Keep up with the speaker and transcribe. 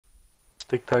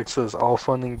TikTok says all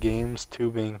fun and games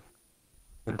tubing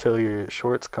until your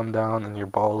shorts come down and your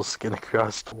balls skid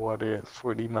across the water at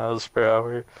 40 miles per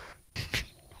hour.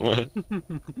 What?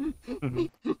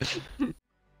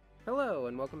 Hello,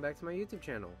 and welcome back to my YouTube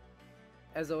channel.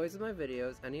 As always with my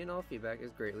videos, any and all feedback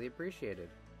is greatly appreciated.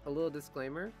 A little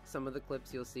disclaimer, some of the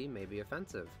clips you'll see may be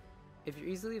offensive. If you're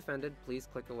easily offended, please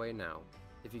click away now.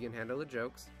 If you can handle the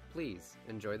jokes, please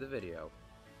enjoy the video.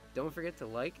 Don't forget to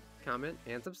like, comment,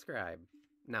 and subscribe.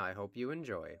 Now I hope you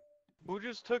enjoy. Who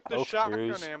just took the Oh, shotgun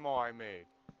Bruce. ammo I made?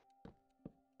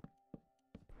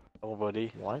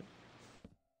 Nobody. What?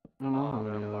 Oh,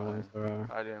 never mind.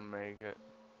 I didn't make it.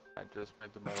 I just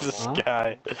made the metal This wall.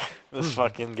 guy. This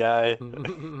fucking guy.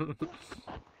 Bunch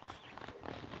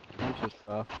of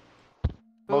stuff.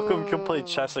 Welcome can play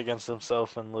chess against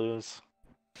himself and lose.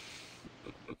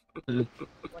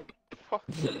 Fuck.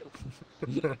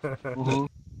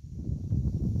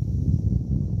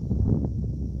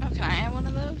 Oh, can I have one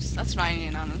of those? That's what I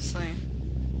need, honestly.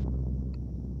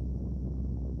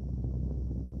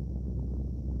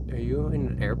 Are you in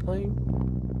an airplane?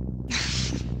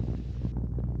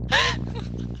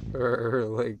 or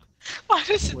like, Why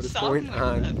does what it is sound going like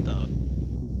on? that,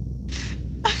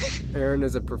 though? Aaron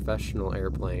is a professional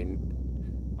airplane.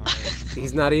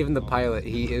 He's not even the pilot,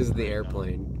 he is the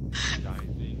airplane.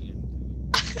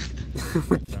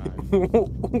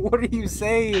 What are you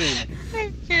saying?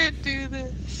 I can't do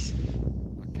this.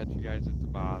 I'll catch you guys at the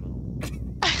bottom.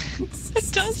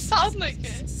 It does sound like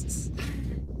it.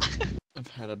 I've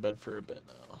had a bed for a bit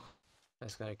now. I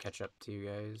just gotta catch up to you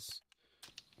guys.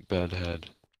 Bedhead.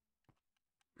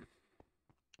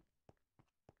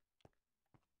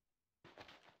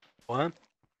 What?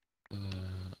 Uh,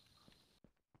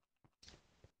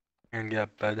 And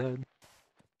get bedhead.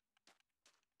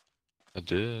 I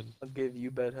did. I'll give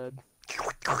you bedhead.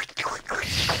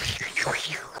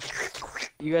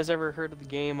 You guys ever heard of the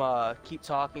game Keep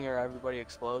Talking or Everybody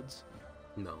Explodes?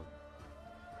 No.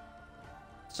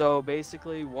 So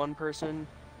basically one person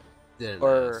Didn't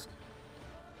Or- ask.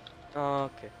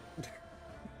 okay.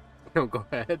 No, go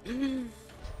ahead.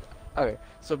 Okay.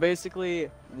 So basically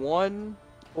one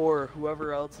or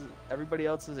whoever else is everybody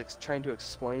else is trying to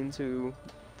explain to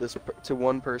to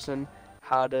one person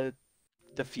how to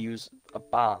defuse a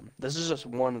bomb. This is just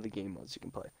one of the game modes you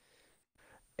can play.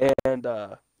 And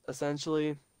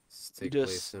essentially Take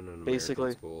just place in an American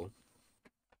basically- school.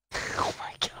 oh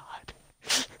my god.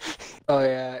 Oh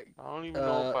yeah, I don't even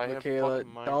know if I have Michaela,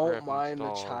 fucking Minecraft don't mind the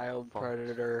installed. child Fuck.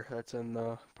 predator that's in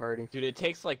the party. Dude, it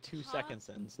takes like 2 seconds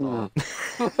to install.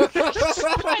 I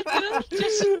didn't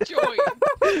just join.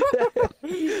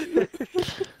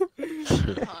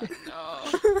 Oh, no.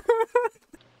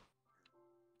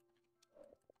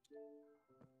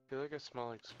 I feel like I smell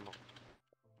like smoke.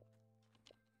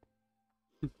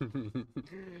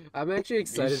 I'm actually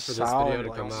excited for this video sound to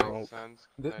like come Don't out. make sense,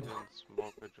 'cause I didn't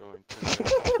smoke a joint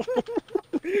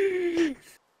today.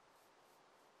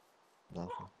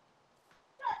 Nothing.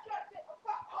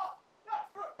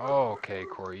 Oh, okay,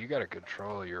 Corey, you gotta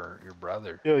control your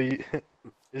brother. Yo,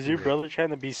 is your brother trying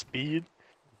to be Speed?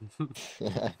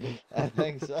 I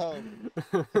think so.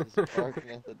 He's barking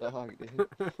at the dog, dude.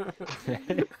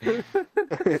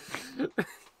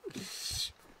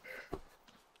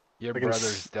 Your Fucking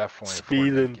brother's definitely a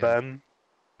Speed Fortnite and kid. Ben.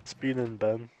 Speed and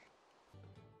Ben.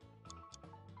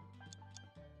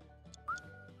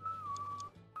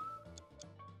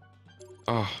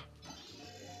 Oh.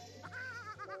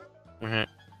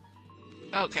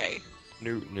 Okay.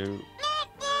 Newt.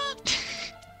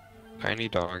 Tiny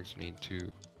dogs need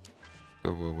to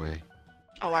go away.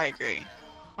 Oh, I agree.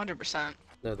 100%.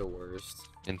 They're the worst.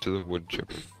 Into the wood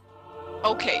chipper.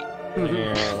 Okay.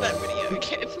 Yeah. That video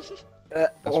again.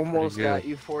 That That's almost pretty got good.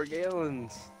 you 4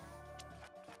 gallons.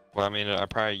 Well, I mean, I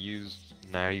probably used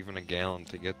not even a gallon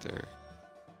to get there.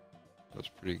 That's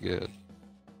pretty good.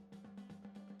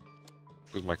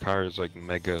 Because my car is like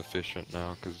mega efficient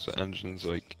now, because the engine's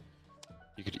like,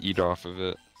 you could eat off of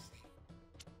it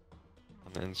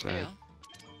on the inside. Yeah.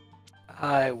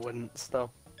 I wouldn't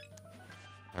still.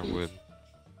 I would.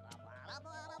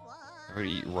 I would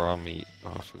eat raw meat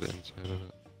off of the inside of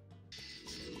it.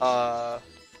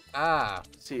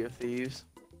 Sea of Thieves.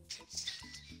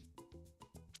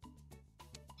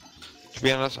 To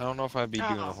be honest, I don't know if I'd be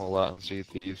doing a Oh. whole lot on Sea of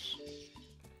Thieves.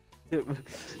 You kind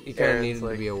of Aaron's needed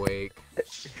like- to be awake.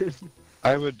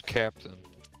 I would captain.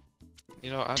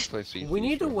 You know, I'd play Sea of We Thieves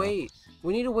need to right now. wait.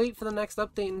 We need to wait for the next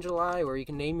update in July where you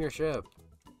can name your ship.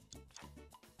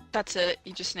 That's it.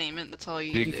 You just name it. That's all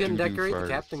you Big You do. can doo-doo decorate the fart.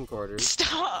 captain quarters.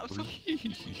 Stop.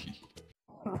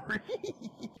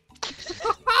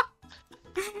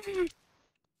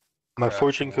 My Craft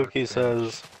fortune cookie workbench.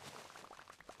 says,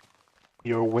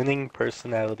 your winning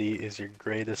personality is your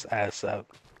greatest asset.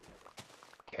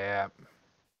 Cap.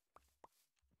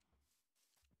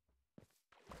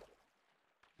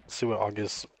 Let's see what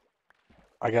August.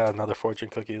 I got another fortune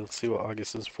cookie. Let's see what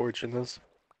August's fortune is.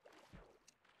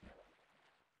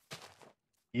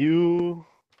 You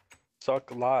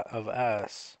suck a lot of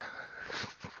ass.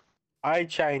 I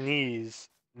Chinese,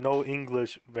 no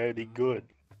English very good.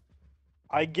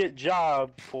 I get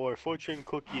job for fortune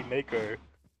cookie maker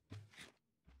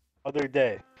other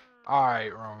day.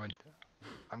 Alright, Roman.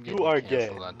 I'm You getting are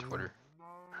canceled gay. on Twitter.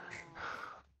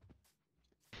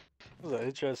 This is an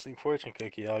interesting fortune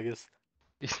cookie, August.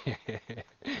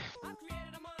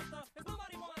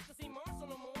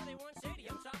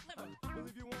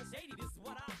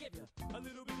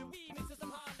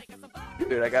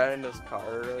 Dude, I got in this car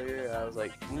earlier and I was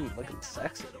like, looking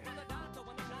sexy.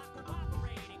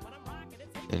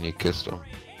 And you kissed him.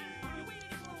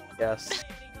 Yes.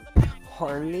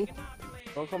 Horny.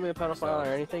 Don't call me a pedophile or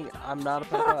anything. I'm not a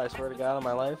pedophile, I swear to God on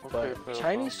my life. But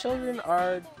Chinese children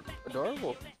are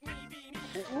adorable.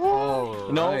 Oh,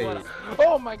 You know what?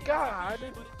 Oh my god!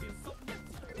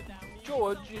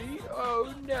 Georgie,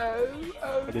 oh no,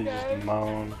 oh But he just no!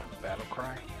 moaned. Battle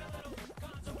cry.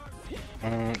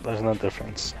 There's no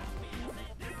difference.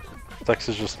 Sex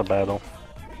is just a battle.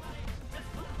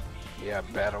 Yeah,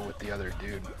 battle with the other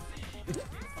dude.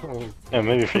 Yeah,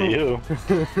 maybe for you.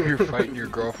 You're fighting your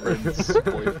girlfriend's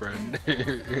boyfriend.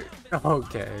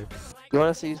 Okay. You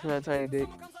wanna see my tiny dick?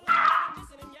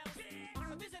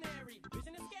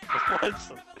 What?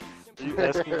 Are you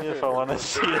asking me if I want to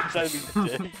see a tiny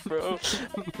dick, bro?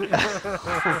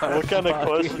 What kind of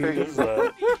question is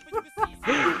that?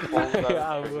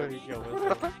 Yeah, I'm gonna go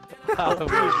with it.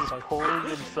 He was just pulling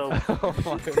himself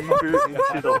deeper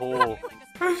into the hole.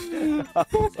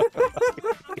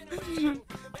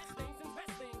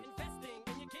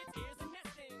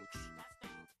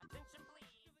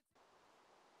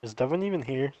 Is Devin even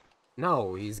here?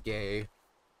 No, he's gay.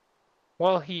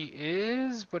 Well, he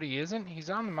is, but he isn't. He's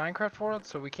on the Minecraft world,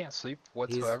 so we can't sleep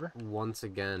whatsoever. He's once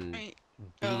again Right.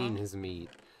 beating his meat.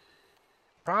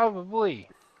 Probably.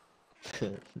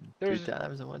 Three There's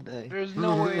times in one day. there's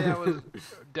no way that was.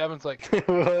 Devin's like,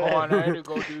 hold on, I had to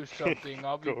go do something.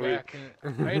 I'll be Wait. back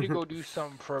in. I had to go do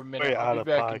something for a minute. Way I'll out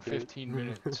be of back pocket. in 15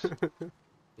 minutes.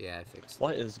 Yeah, I fixed it.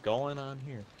 What is going on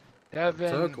here?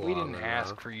 Devin, Took we long didn't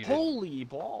ask enough. for you to Holy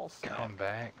balls! come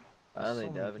back. Finally,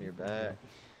 So Devin, you're back.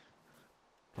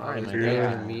 Alright, my you're God.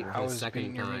 beating meat I for the was second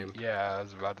beating your meat. time. Yeah, I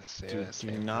was about to say Do that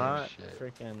same not shit.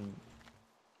 freaking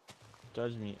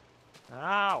judge me.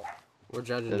 Ow! We're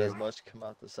judging Did as you. much come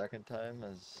out the second time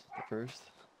as the first?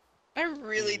 I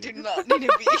really do not need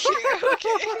to be here,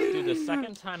 okay? Dude, the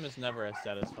second time is never as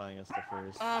satisfying as the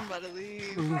first. I'm about to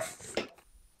leave.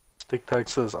 TikTok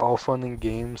says all fun and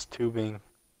games tubing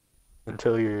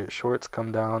until your shorts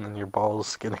come down and your balls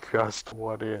skid across the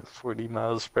water at 40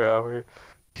 miles per hour.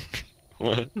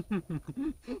 What?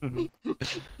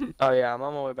 Oh yeah, I'm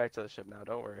on my way back to the ship now,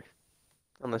 don't worry.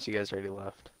 Unless you guys already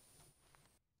left.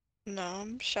 No,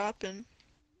 I'm shopping.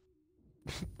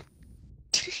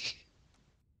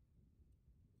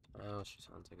 Oh, she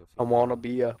sounds like a I wanna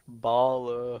be a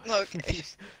baller. Okay.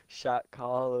 Shot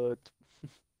caller.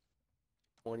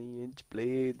 20-inch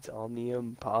blades on the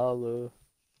Impala.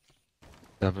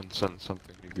 Devin sent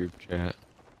something to group chat.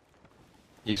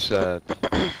 He said,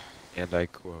 and I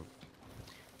quote,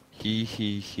 he.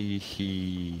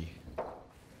 He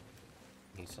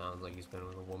sounds like he's been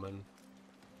with a woman.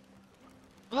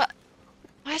 What?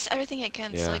 Why is everything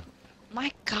against, Yeah. like,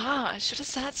 my gosh, what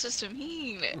does that supposed to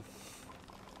mean?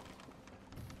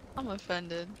 I'm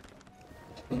offended.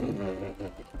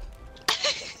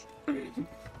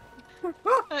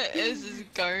 What is this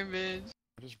garbage?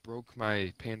 I just broke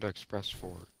my Panda Express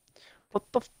 4. What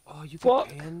the Oh, you Fuck.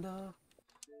 got Panda?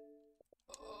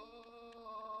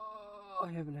 Oh,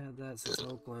 I haven't had that since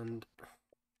Oakland.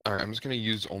 Alright, I'm just gonna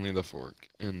use only the fork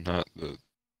and not the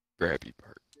grabby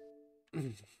part.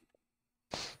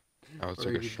 Now it's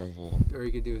Or like a you- shovel. Or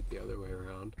you could do it the other way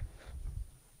around.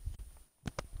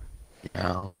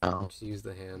 Ow, ow. Just use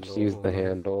the handle. Just use the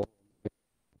handle.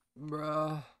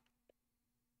 Bruh.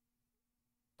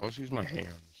 I'll just use my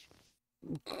hands.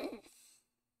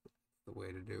 The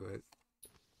way to do it.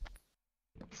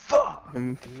 Fuck!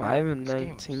 I'm 5 and This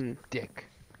game was 19. Dick.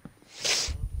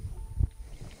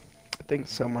 I think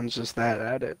someone's just that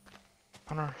at it.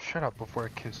 Hunter, shut up before I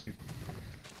kiss you.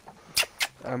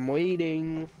 I'm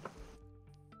waiting.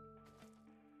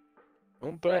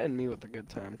 Don't threaten me with a good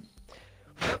time.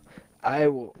 I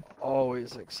will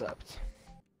always accept.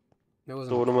 It wasn't.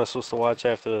 So what am I supposed to watch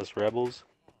after this? Rebels?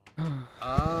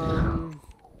 I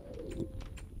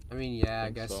mean, yeah, I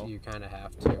Think guess so. you kind of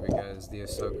have to because the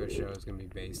Ahsoka show is gonna be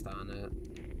based on it.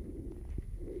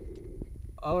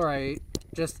 All right,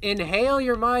 just inhale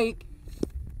your mic,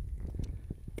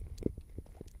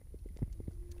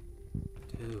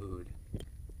 dude.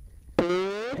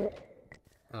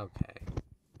 Okay.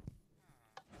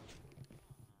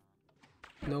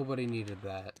 Nobody needed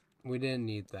that. We didn't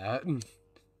need that.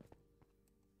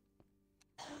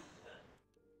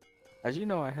 As you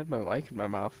know, I had my mic in my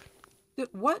mouth.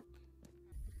 What?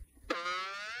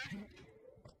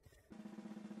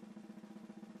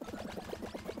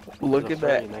 Look There's at a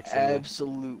Freddy that next to me.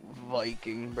 absolute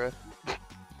Viking, bruh.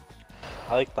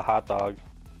 I like the hot dog.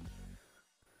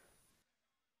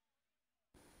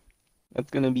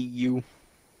 That's gonna be you.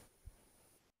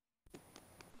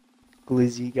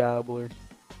 Glizzy Gobbler.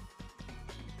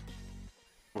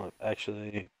 Well,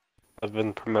 actually, I've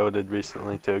been promoted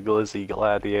recently to a glizzy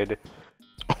gladiator.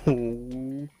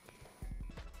 Oh.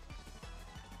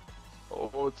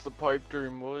 Oh, it's the pipe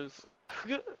dream, boys.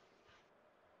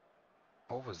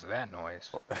 What was that noise?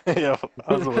 Yeah,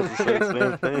 I was about to say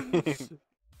the same thing.